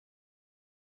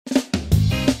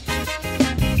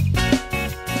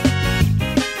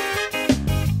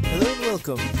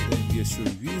Welcome to the MBS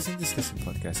Reviews and Discussion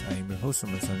Podcast. I am your host,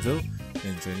 Sanzo,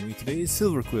 and joining me today is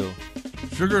Silver Quill.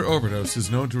 Sugar overdose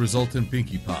is known to result in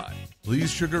Pinkie Pie.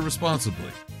 Please sugar responsibly.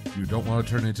 You don't want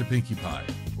to turn into Pinkie Pie,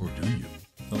 or do you?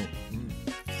 Oh,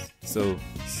 So,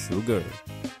 sugar.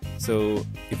 So,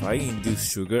 if I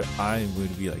induce sugar, I'm going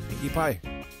to be like Pinkie Pie.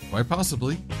 Quite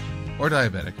possibly. Or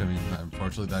diabetic. I mean,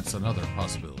 unfortunately, that's another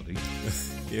possibility.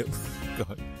 Yep.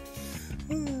 God.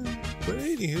 But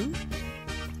anywho,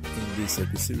 in this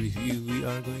episode review, we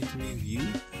are going to review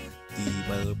the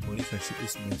MLP-Silver-Quill Friendship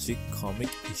is Magic comic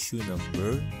issue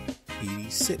number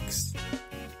 86.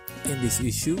 In this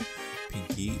issue,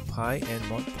 Pinkie Pie and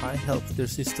Mod Pie help their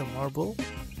sister Marble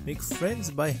make friends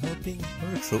by helping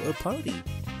her throw a party.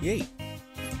 Yay!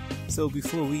 So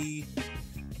before we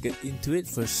get into it,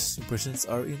 first impressions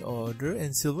are in order.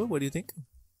 And Silver, what do you think?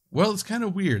 Well, it's kind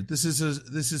of weird. This is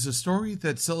a story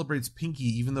that celebrates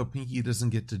Pinkie, even though Pinkie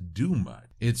doesn't get to do much.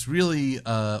 It's really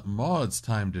Maud's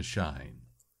time to shine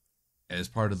as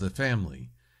part of the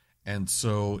family, and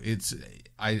so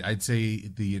I'd say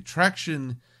the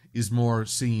attraction is more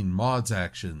seeing Maud's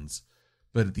actions,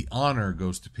 but the honor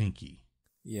goes to Pinkie.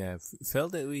 Yeah,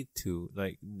 felt that way too.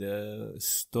 Like the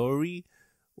story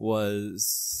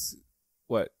was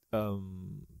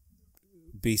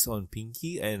based on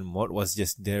Pinkie, and Maud was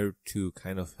just there to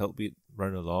kind of help it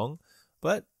run along,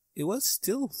 but it was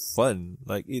still fun.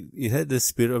 Like it had the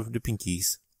spirit of the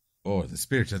Pinkies. Oh, the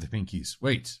spirit of the Pinkies.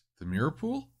 Wait, the mirror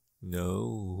pool?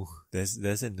 No, that's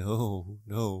a no.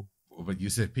 Oh, but you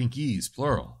said Pinkies,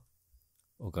 plural.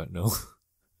 Oh God, no.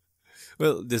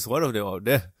 Well, there's one of them out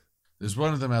there. There's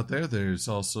one of them out there. There's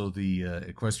also the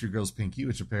Equestria Girls Pinkie,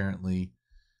 which apparently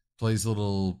plays a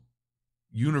little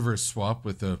universe swap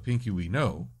with the Pinkie we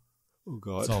know. Oh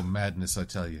God. It's all madness, I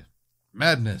tell you.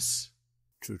 Madness.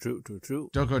 True.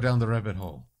 Don't go down the rabbit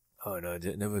hole. Oh no,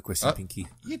 never question Pinkie.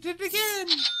 You did it again.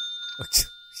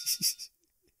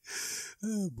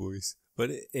 Oh, boys.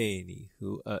 But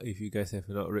anywho, if you guys have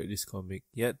not read this comic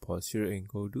yet, pause here and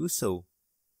go do so.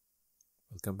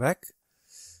 Welcome back.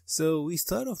 So we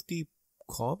start off the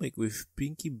comic with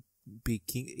Pinkie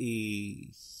baking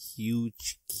a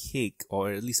huge cake,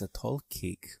 or at least a tall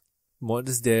cake. Maud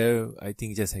is there, I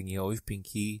think, just hanging out with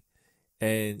Pinkie.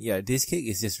 And yeah, this cake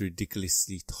is just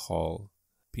ridiculously tall.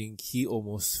 Pinkie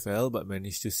almost fell, but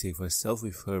managed to save herself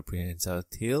with her prehensile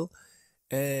tail.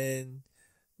 And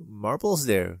Marble's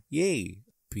there. Yay!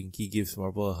 Pinkie gives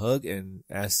Marble a hug and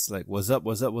asks like, what's up?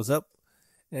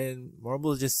 And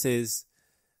Marble just says,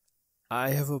 I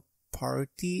have a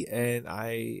party and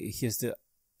here's the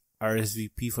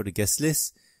RSVP for the guest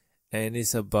list, and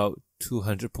it's about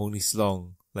 200 ponies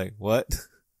long. Like, what?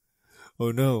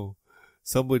 Oh no.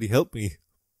 Somebody help me.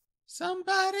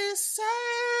 Somebody save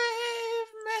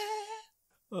me.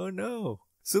 Oh no.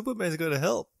 Superman's gonna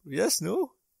help. Yes,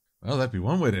 no? Well, that'd be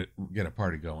one way to get a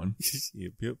party going.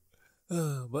 Yep.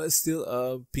 But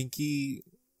still, Pinkie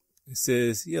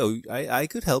says, yo, I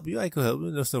could help you.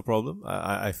 There's no problem.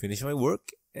 I finished my work.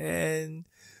 And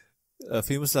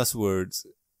famous last words.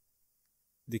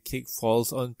 The cake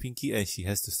falls on Pinkie and she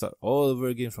has to start all over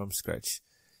again from scratch.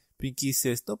 Pinkie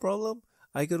says, no problem.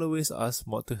 I can always ask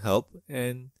Maud to help.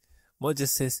 And Maud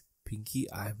just says, Pinkie,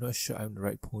 I'm not sure I'm the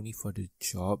right pony for the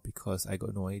job because I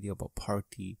got no idea about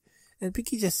party. And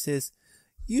Pinkie just says,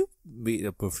 you made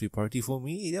a birthday party for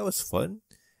me. That was fun.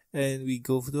 And we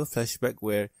go to a flashback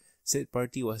where said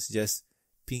party was just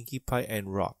Pinkie Pie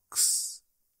and Rocks.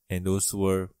 And those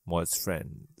were Maud's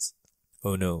friends.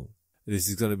 Oh no. This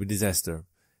is gonna be a disaster.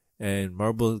 And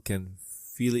Marble can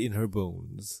feel it in her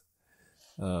bones.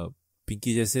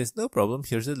 Pinkie just says, no problem,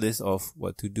 here's a list of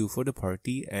what to do for the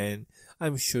party, and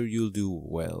I'm sure you'll do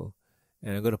well.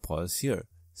 And I'm gonna pause here.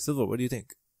 Silver, what do you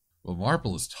think? Well,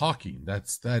 Marble is talking. That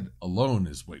alone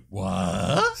is, wait,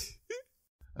 what?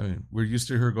 I mean, we're used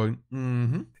to her going,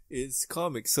 mm-hmm. It's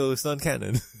comic, so it's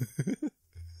non-canon.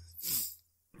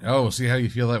 Oh, we'll see how you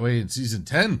feel that way in season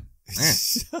 10.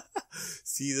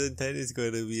 Season 10 is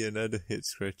going to be another hit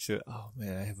scratcher. Oh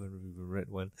man, I haven't even read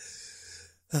one.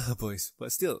 Boys.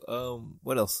 But still,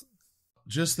 what else?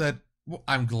 Just that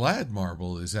I'm glad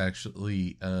Marble is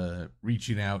actually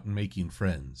reaching out and making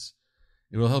friends.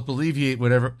 It will help alleviate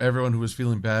whatever everyone who was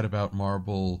feeling bad about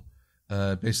Marble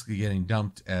basically getting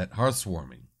dumped at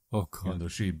Hearthswarming. Oh God. Even though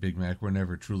she and Big Mac were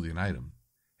never truly an item.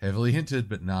 Heavily hinted,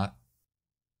 but not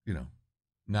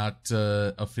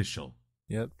official.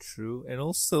 Yep, true. And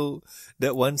also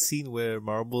that one scene where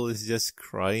Marble is just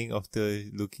crying after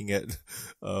looking at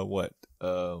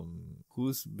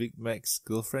who's Big Mac's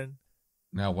girlfriend?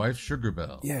 Now wife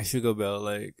Sugarbelle. Yeah,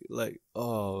 Sugarbelle. Like,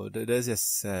 oh, that's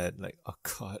just sad. Like, oh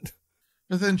God.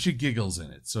 But then she giggles in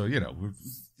it. So,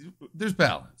 there's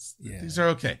balance. Yeah. Things are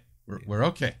okay. We're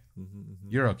okay. Mm-hmm.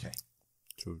 You're okay.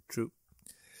 True.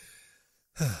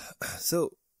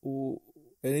 So,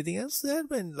 anything else that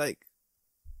when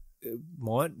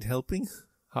Maud helping?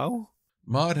 How?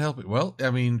 Maud helping. Well, I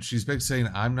mean, she's basically saying,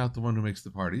 I'm not the one who makes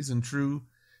the parties. And true,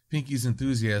 Pinkie's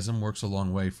enthusiasm works a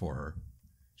long way for her.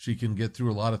 She can get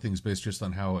through a lot of things based just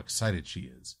on how excited she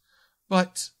is.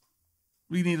 But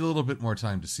we need a little bit more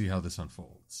time to see how this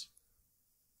unfolds.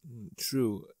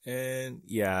 True. And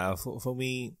yeah, for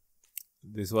me,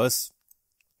 this was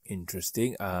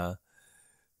interesting. Not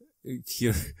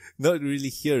really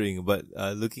hearing, but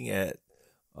looking at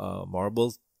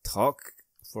Marble talk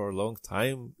for a long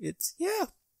time, it's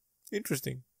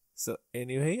interesting. So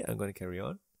anyway, I'm going to carry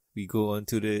on. We go on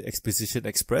to the Exposition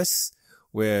Express,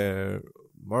 where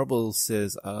Marble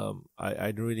says,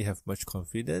 I don't really have much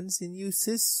confidence in you,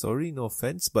 sis. Sorry, no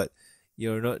offense, but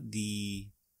you're not the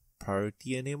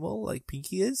priority animal like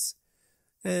Pinkie is.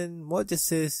 And Maud just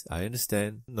says, I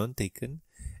understand, none taken.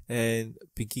 And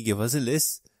Pinkie gave us a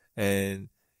list, and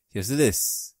here's the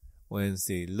list. Once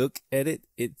they look at it,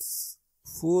 it's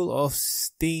full of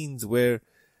stains where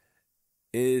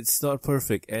it's not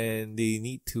perfect, and they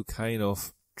need to kind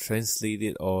of translate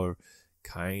it or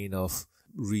kind of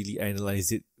really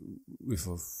analyze it with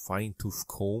a fine-tooth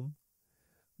comb.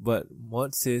 But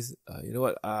Maud says, you know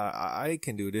what, I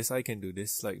can do this, like,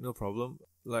 no problem,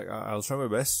 like, I'll try my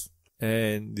best.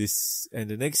 And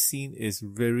the next scene is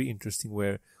very interesting,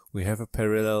 where we have a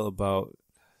parallel about,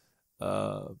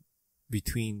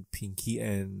 between Pinkie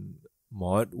and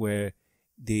Maud, where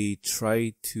they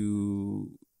try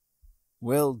to,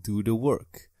 do the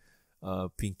work.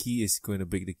 Pinkie is going to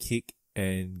bake the cake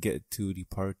and get to the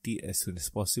party as soon as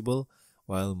possible,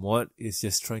 while Maud is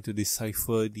just trying to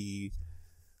decipher the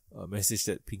message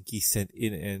that Pinkie sent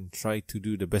in and try to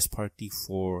do the best party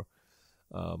for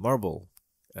Marble.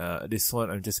 This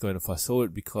one I'm just going to fast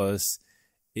forward because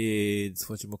it's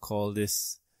kind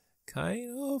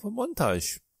of a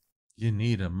montage. You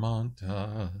need a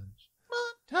montage.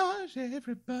 Montage,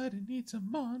 everybody needs a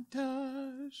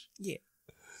montage. Yeah.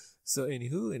 So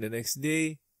anywho, in the next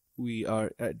day, we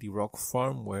are at the rock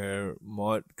farm where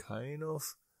Maud kind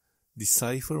of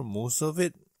decipher most of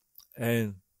it,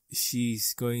 and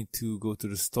she's going to go to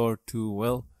the store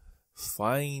to,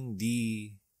 find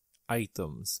the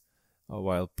items.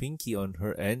 While Pinkie on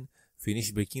her end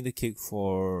finished baking the cake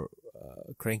for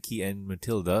Cranky and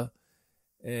Matilda,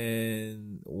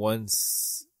 and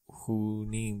once who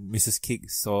named Mrs. Cake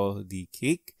saw the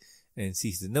cake and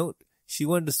sees the note, she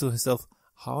wonders to herself,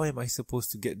 how am I supposed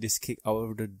to get this cake out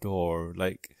of the door?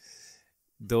 Like,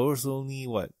 door's only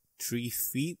 3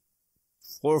 feet?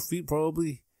 4 feet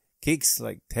probably? Cake's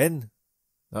like 10.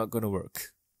 Not gonna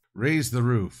work. Raise the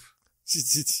roof.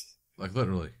 Like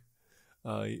literally.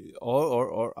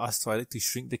 Or ask Twilight to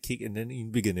shrink the cake and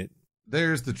then begin it.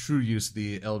 There's the true use of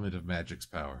the element of magic's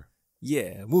power.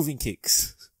 Yeah, moving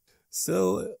cakes.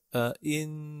 So,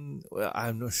 I'm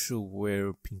not sure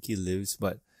where Pinkie lives,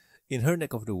 but in her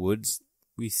neck of the woods,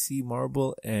 we see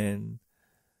Marble and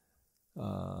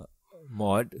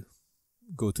Maud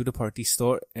go to the party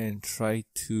store and try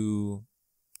to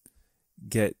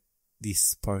get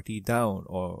this party down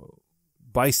or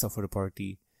buy stuff for the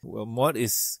party. Well, Maud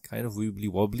is kind of wibbly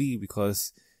wobbly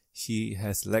because she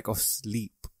has lack of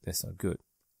sleep. That's not good.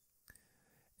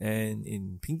 And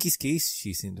in Pinkie's case,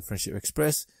 she's in the Friendship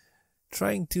Express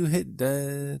trying to head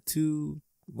to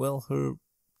her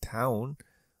town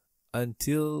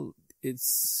until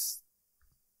it's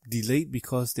delayed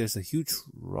because there's a huge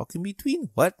rock in between.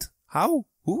 What? How?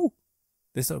 Who?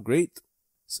 That's not great.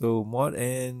 So Maud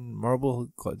and Marble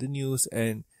got the news,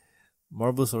 and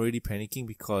Marble's already panicking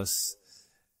because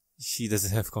she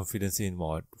doesn't have confidence in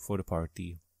Maud for the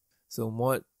party. So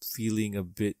Maud feeling a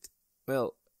bit,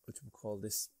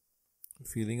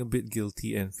 feeling a bit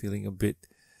guilty and feeling a bit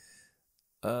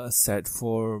sad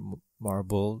for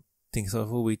Marble, thinks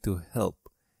of a way to help.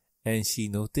 And she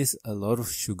noticed a lot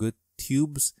of sugar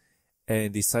tubes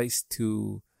and decides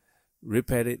to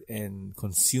rip at it and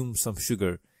consume some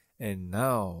sugar. And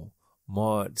now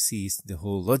Maud sees the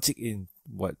whole logic in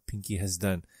what Pinkie has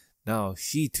done. Now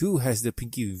she too has the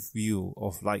Pinkie view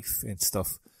of life and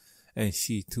stuff. And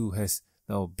she too has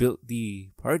now built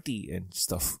the party and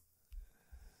stuff.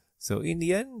 So in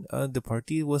the end, the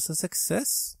party was a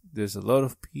success. There's a lot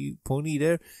of pony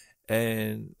there.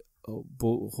 And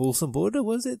Wholesome Boulder,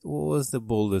 was it? What was the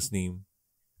boulder's name?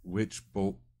 Which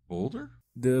boulder?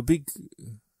 The big...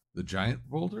 The giant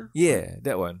boulder? Yeah,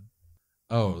 that one.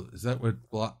 Oh, is that what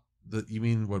blocked... You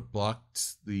mean what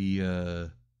blocked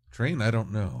the Train? I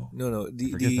don't know. No.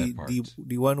 I forget that part.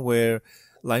 The one where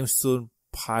limestone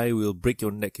pie will break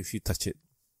your neck if you touch it.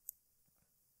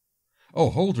 Oh,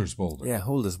 Holder's boulder. Yeah,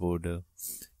 Holder's boulder.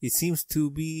 It seems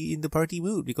to be in the party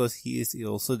mood because he is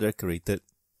also decorated.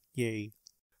 Yay.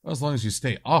 Well, as long as you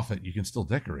stay off it, you can still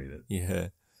decorate it. Yeah.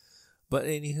 But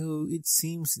anywho, it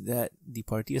seems that the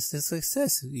party is a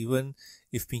success, even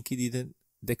if Pinkie didn't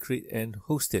decorate and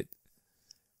host it.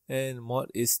 And Maud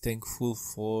is thankful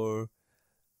for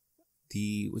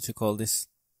the,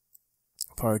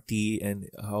 party and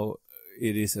how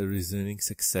it is a resounding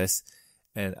success.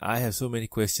 And I have so many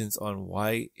questions on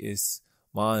why is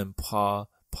Ma and Pa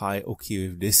Pie okay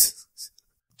with this.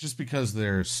 Just because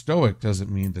they're stoic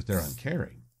doesn't mean that they're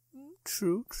uncaring.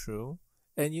 True.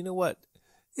 And you know what?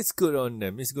 It's good on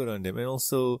them. And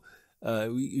also,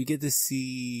 we get to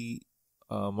see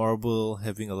Marble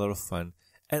having a lot of fun.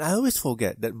 And I always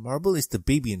forget that Marble is the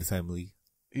baby in the family.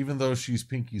 Even though she's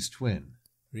Pinkie's twin.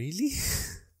 Really?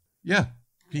 Yeah.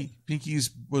 Pinkie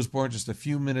was born just a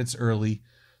few minutes early,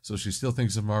 so she still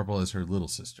thinks of Marble as her little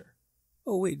sister.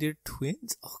 Oh, wait, they're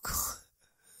twins? Oh,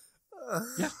 God.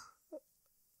 Yeah.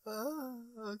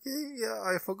 Okay, yeah,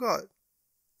 I forgot.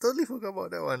 Totally forgot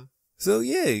about that one. So,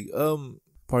 yay,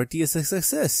 party is a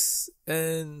success.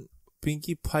 And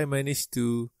Pinkie Pie managed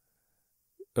to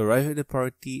arrive at the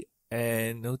party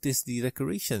and notice the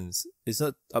decorations. It's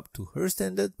not up to her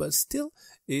standard, but still,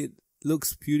 it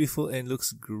looks beautiful and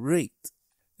looks great.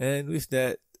 And with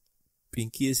that,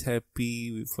 Pinkie is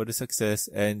happy for the success,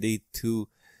 and they too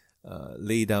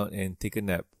lay down and take a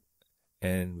nap.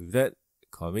 And with that,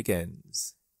 comic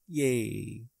ends.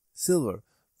 Yay! Silver,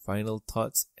 final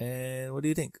thoughts, and what do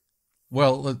you think?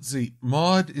 Well, let's see.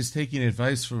 Maud is taking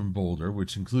advice from Boulder,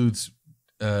 which includes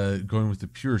going with the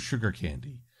pure sugar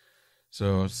candy.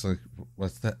 So it's like,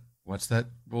 what's that,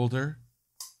 Boulder?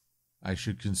 I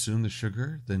should consume the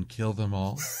sugar, then kill them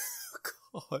all?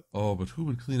 God. Oh, but who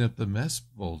would clean up the mess,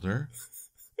 Boulder?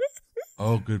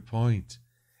 Oh, good point.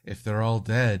 If they're all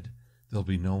dead, there'll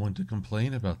be no one to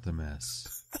complain about the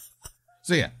mess.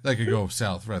 So yeah, that could go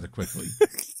south rather quickly.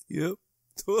 Yep,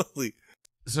 totally.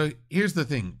 So here's the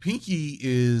thing. Pinkie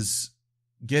is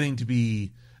getting to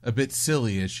be a bit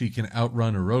silly as she can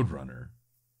outrun a roadrunner.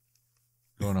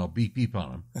 Going all beep beep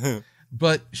on him.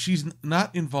 But she's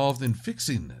not involved in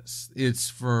fixing this.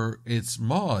 It's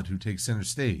Maud who takes center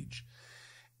stage.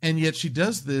 And yet she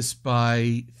does this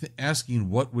by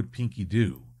asking what would Pinkie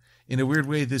do. In a weird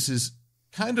way, this is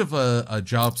kind of a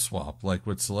job swap, like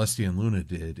what Celestia and Luna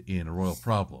did in A Royal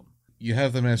Problem. You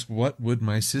have them ask, what would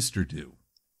my sister do?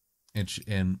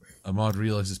 And Maud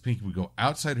realizes Pinkie would go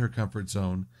outside her comfort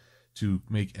zone to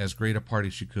make as great a party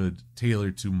as she could,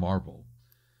 tailored to Marble.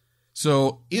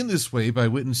 So in this way, by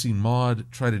witnessing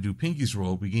Maud try to do Pinkie's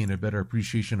role, we gain a better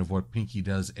appreciation of what Pinkie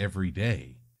does every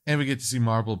day. And we get to see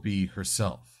Marble be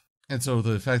herself. And so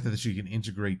the fact that she can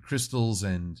integrate crystals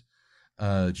and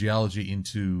geology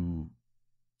into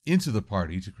the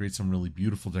party to create some really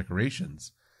beautiful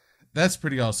decorations, that's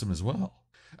pretty awesome as well.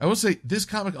 I will say this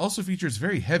comic also features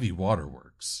very heavy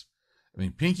waterworks. I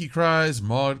mean, Pinkie cries,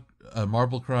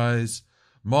 Marble cries.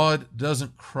 Maud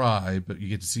doesn't cry, but you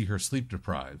get to see her sleep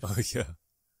deprived. Oh, yeah.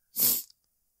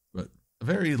 But a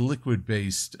very liquid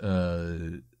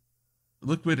and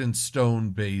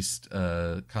stone-based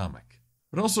comic.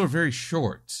 But also very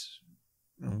short.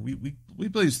 You know, we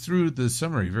blazed through the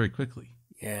summary very quickly.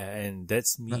 Yeah, and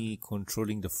that's me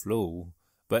controlling the flow.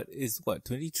 But it's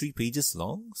 23 pages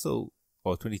long?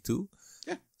 Or 22?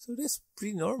 Yeah. So that's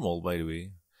pretty normal, by the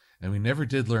way. And we never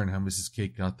did learn how Mrs.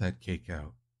 Cake got that cake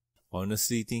out.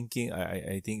 Honestly thinking,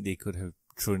 I think they could have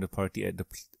thrown the party at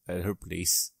her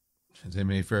place. They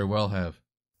may very well have.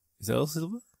 Is that all,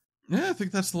 Silver? Yeah, I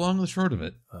think that's the long and the short of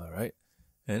it. All right.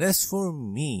 And as for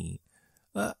me,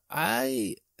 how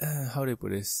do I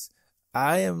put this?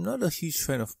 I am not a huge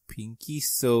fan of Pinkie,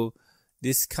 so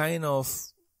this kind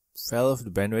of fell off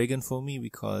the bandwagon for me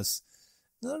because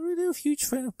not really a huge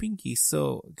fan of Pinkie,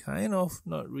 so kind of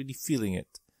not really feeling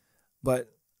it.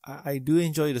 But I do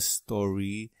enjoy the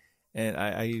story, and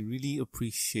I really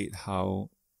appreciate how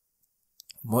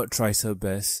Maud tries her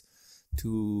best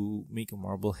to make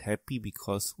Marble happy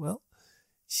because, well,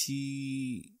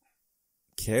 she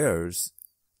cares.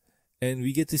 And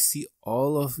we get to see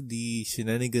all of the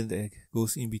shenanigans that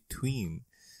goes in between.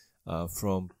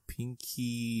 From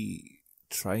Pinkie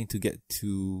trying to get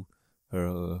to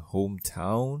her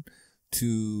hometown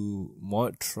to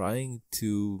Maud trying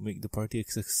to make the party a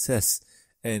success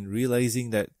and realizing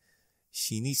that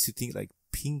she needs to think like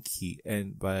Pinkie,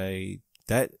 and by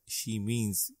that she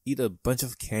means eat a bunch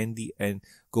of candy and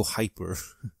go hyper.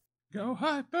 Go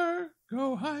hyper,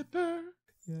 go hyper.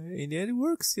 in the end, it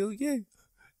works. So yeah,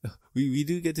 we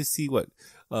do get to see what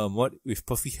with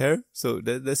puffy hair. So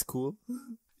that's cool.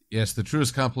 Yes, the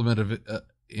truest compliment of it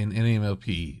in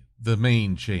NMLP, the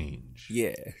main change.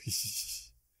 Yeah.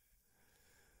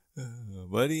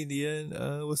 But in the end,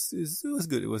 it was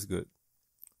good. It was good.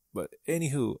 But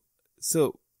anywho,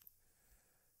 so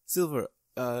Silver,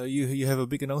 you have a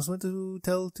big announcement to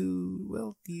tell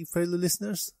to the fellow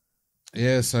listeners.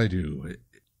 Yes, I do.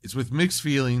 It's with mixed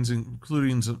feelings,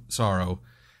 including some sorrow.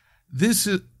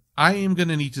 I am going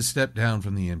to need to step down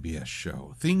from the MBS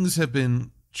show. Things have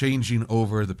been changing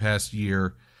over the past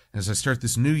year. As I start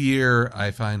this new year,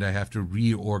 I find I have to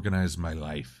reorganize my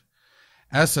life.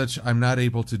 As such, I'm not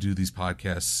able to do these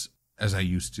podcasts as I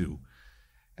used to.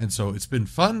 And so it's been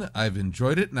fun. I've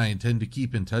enjoyed it, and I intend to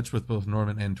keep in touch with both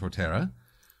Norman and Torterra.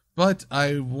 But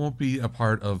I won't be a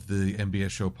part of the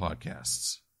MBS show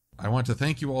podcasts. I want to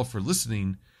thank you all for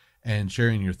listening and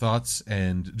sharing your thoughts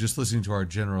and just listening to our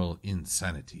general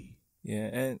insanity. Yeah,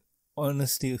 and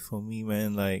honestly, for me,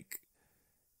 man, like,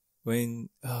 when...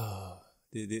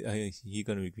 you're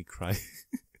gonna make me cry.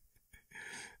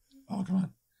 Oh, come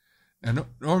on. And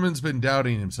Norman's been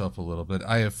doubting himself a little bit.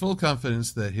 I have full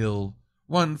confidence that he'll,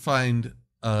 one, find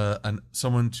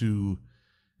someone to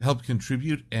help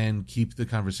contribute and keep the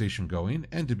conversation going,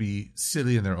 and to be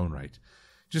silly in their own right.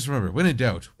 Just remember, when in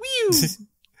doubt, whew!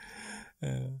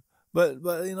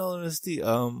 But in all honesty,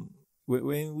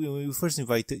 when we first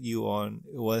invited you on,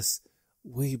 it was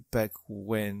way back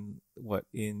when,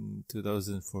 in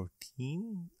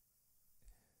 2014?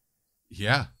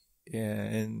 Yeah. Yeah,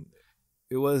 and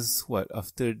it was,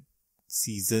 after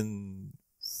season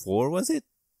 4, was it?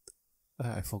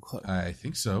 I forgot. I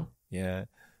think so. Yeah.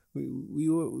 We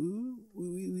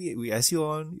asked you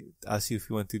on, asked you if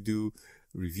you want to do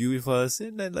review with us,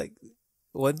 and then,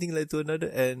 one thing led to another,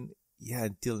 and yeah,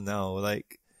 until now,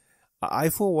 I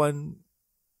for one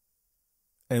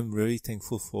am really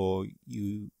thankful for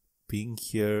you being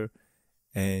here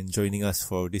and joining us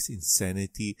for this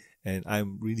insanity, and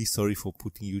I'm really sorry for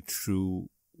putting you through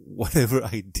whatever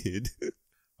I did.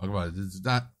 Oh, come on. This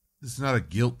is not a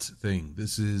guilt thing.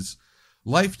 This is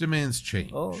life demands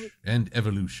change and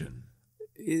evolution.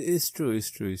 It's true.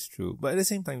 But at the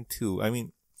same time too, I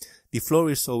mean, the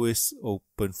floor is always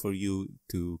open for you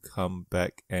to come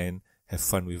back and have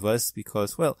fun with us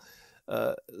because,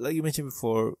 like you mentioned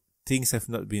before, things have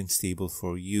not been stable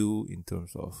for you in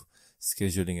terms of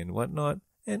scheduling and whatnot.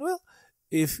 And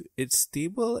if it's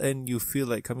stable and you feel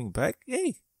like coming back,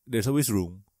 hey, there's always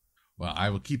room. Well, I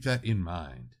will keep that in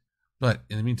mind. But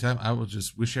in the meantime, I will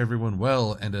just wish everyone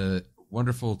well and a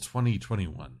wonderful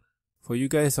 2021. For you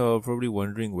guys who are probably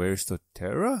wondering where's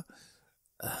Torterra?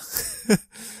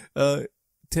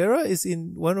 Terra is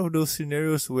in one of those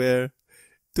scenarios where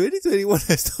 2021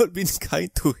 has not been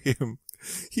kind to him.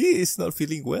 He is not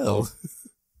feeling well.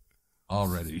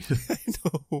 Already. I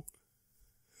know.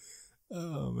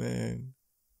 Oh, man.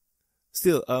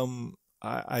 Still,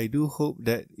 I do hope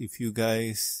that if you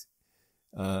guys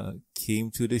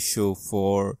came to the show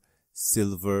for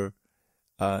Silver,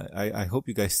 I hope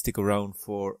you guys stick around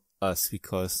for us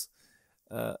because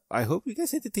I hope you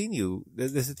guys entertain you.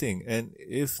 That's the thing. And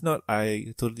if not,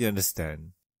 I totally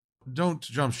understand. Don't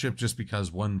jump ship just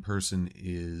because one person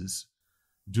is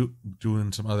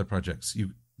doing some other projects.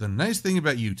 The nice thing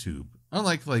about YouTube,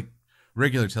 unlike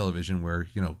regular television where,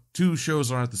 two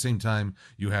shows are at the same time,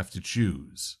 you have to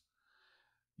choose.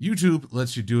 YouTube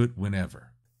lets you do it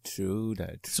whenever. True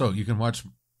that. So you can watch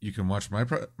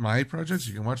my projects,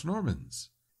 you can watch Norman's.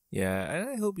 Yeah, and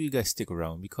I hope you guys stick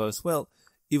around because,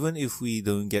 even if we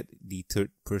don't get the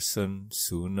third person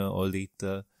sooner or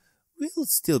later, we'll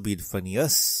still be the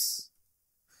funniest.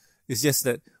 It's just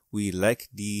that we lack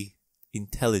the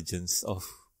intelligence of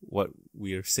what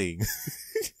we're saying.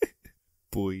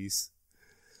 Boys.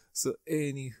 So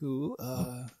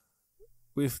anywho,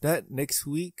 with that, next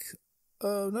week,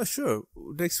 not sure.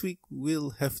 Next week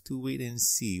we'll have to wait and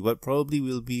see. What probably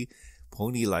will be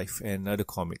Pony Life and another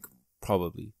comic.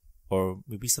 Probably. Or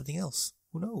maybe something else.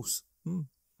 Who knows?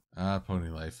 Pony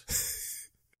Life.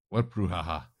 What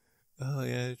brouhaha. Oh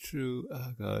yeah, true.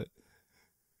 Oh god.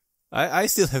 I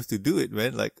still have to do it,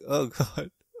 man. Oh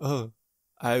god. Oh.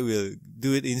 I will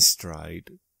do it in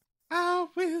stride. I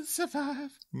will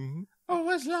survive. Mm-hmm. Oh,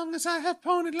 as long as I have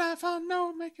Pony Life, I'll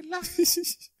know make it life.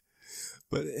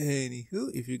 But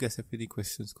anywho, if you guys have any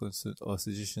questions, concerns, or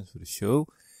suggestions for the show,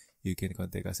 you can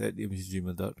contact us at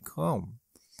imagegmail.com.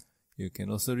 You can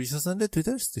also reach us on the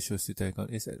Twitters. The show's Twitter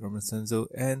account is at Norman Sanzo,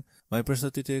 and my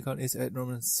personal Twitter account is at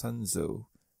Norman Sanzo.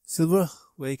 Silver,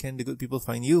 where can the good people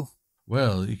find you?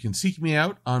 Well, you can seek me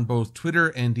out on both Twitter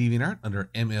and DeviantArt under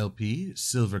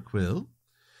MLP-Silver-Quill.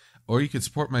 Or you could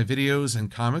support my videos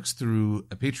and comics through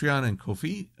a Patreon and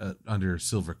Ko-fi under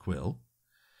Silver Quill.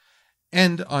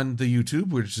 And on the YouTube,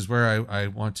 which is where I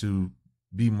want to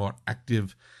be more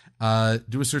active,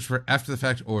 do a search for After the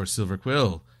Fact or Silver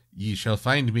Quill. Ye shall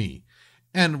find me.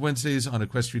 And Wednesdays on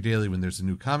Equestria Daily, when there's a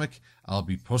new comic, I'll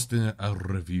be posting a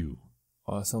review.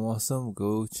 Awesome.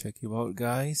 Go check him out,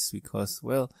 guys, because,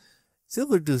 well,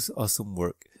 Silver does awesome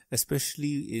work,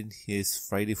 especially in his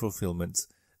Friday fulfillments.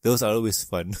 Those are always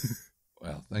fun.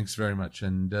 Well, thanks very much.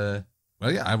 And,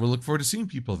 I will look forward to seeing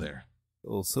people there.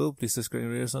 Also, please subscribe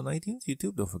and rate us on iTunes,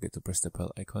 YouTube. Don't forget to press the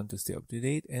bell icon to stay up to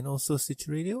date. And also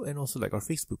Stitcher Radio, and also like our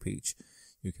Facebook page.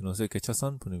 You can also catch us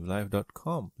on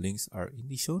ponyvilive.com. Links are in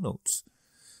the show notes.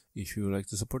 If you would like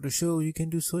to support the show, you can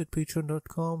do so at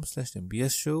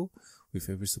patreon.com/MBS show. With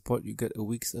every support, you get a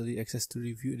week's early access to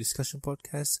review and discussion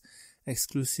podcasts,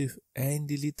 exclusive and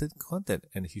deleted content,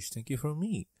 and a huge thank you from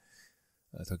me.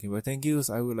 Talking about thank yous,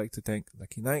 I would like to thank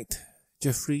Lucky Knight,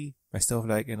 Jeffrey, myself,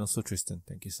 and also Tristan.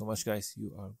 Thank you so much, guys.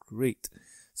 You are great.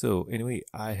 So, anyway,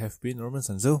 I have been Norman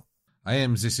Sanzo. I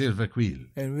am the Silver Quill.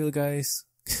 And we'll guys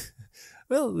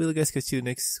catch you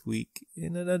next week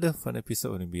in another fun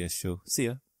episode on MBS show. See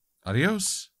ya.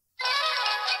 Adios.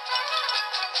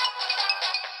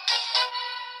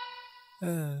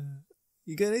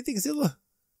 You got anything, Silver?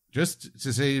 Just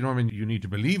to say, Norman, you need to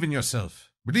believe in yourself.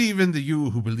 Believe in the you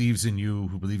who believes in you,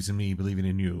 who believes in me, believing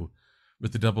in you,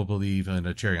 with the double believe and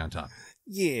a cherry on top.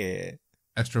 Yeah.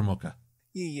 Extra mocha.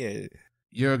 Yeah.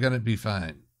 You're gonna be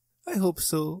fine. I hope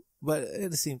so. But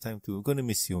at the same time, too, I'm gonna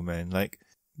miss you, man. Like,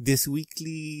 this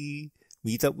weekly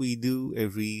meetup we do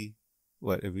every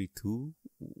 2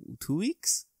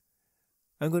 weeks?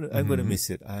 I'm gonna miss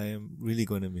it. I am really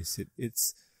gonna miss it.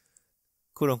 It's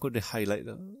quote unquote the highlight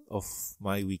of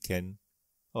my weekend.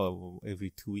 Or every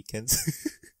 2 weekends.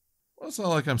 Well, it's not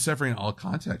like I'm severing all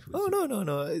contact with you.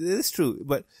 No. It's true.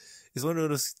 But it's one of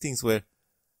those things where,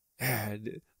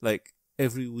 like,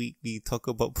 every week we talk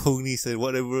about ponies and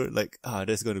whatever, like,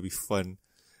 that's gonna be fun.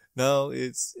 Now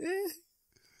it's,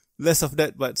 less of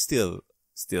that, but still.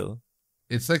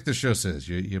 It's like the show says,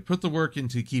 you put the work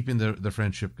into keeping the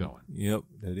friendship going. Yep,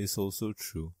 that is also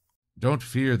true. Don't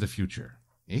fear the future.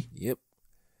 Eh? Yep.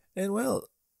 And well,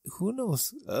 who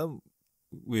knows?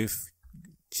 With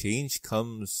change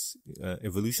comes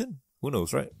evolution. Who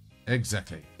knows, right?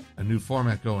 Exactly. A new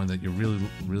format going that you really,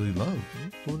 really love.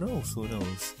 Who knows?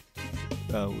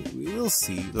 We will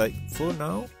see. Like, for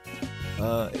now,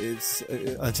 it's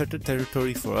uncharted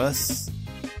territory for us.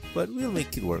 But we'll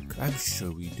make it work. I'm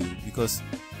sure we do. Because,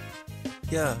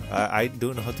 I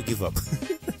don't know how to give up.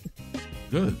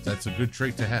 Good. That's a good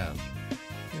trait to have.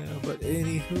 Yeah, but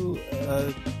anywho,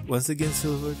 once again,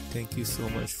 Silver, thank you so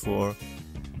much for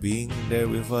being there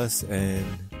with us and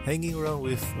hanging around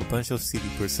with a bunch of silly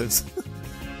persons.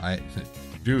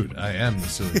 Dude, I am the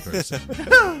silly person.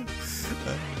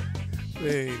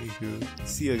 Anywho,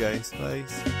 see you guys. Bye.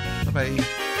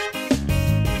 Bye-bye.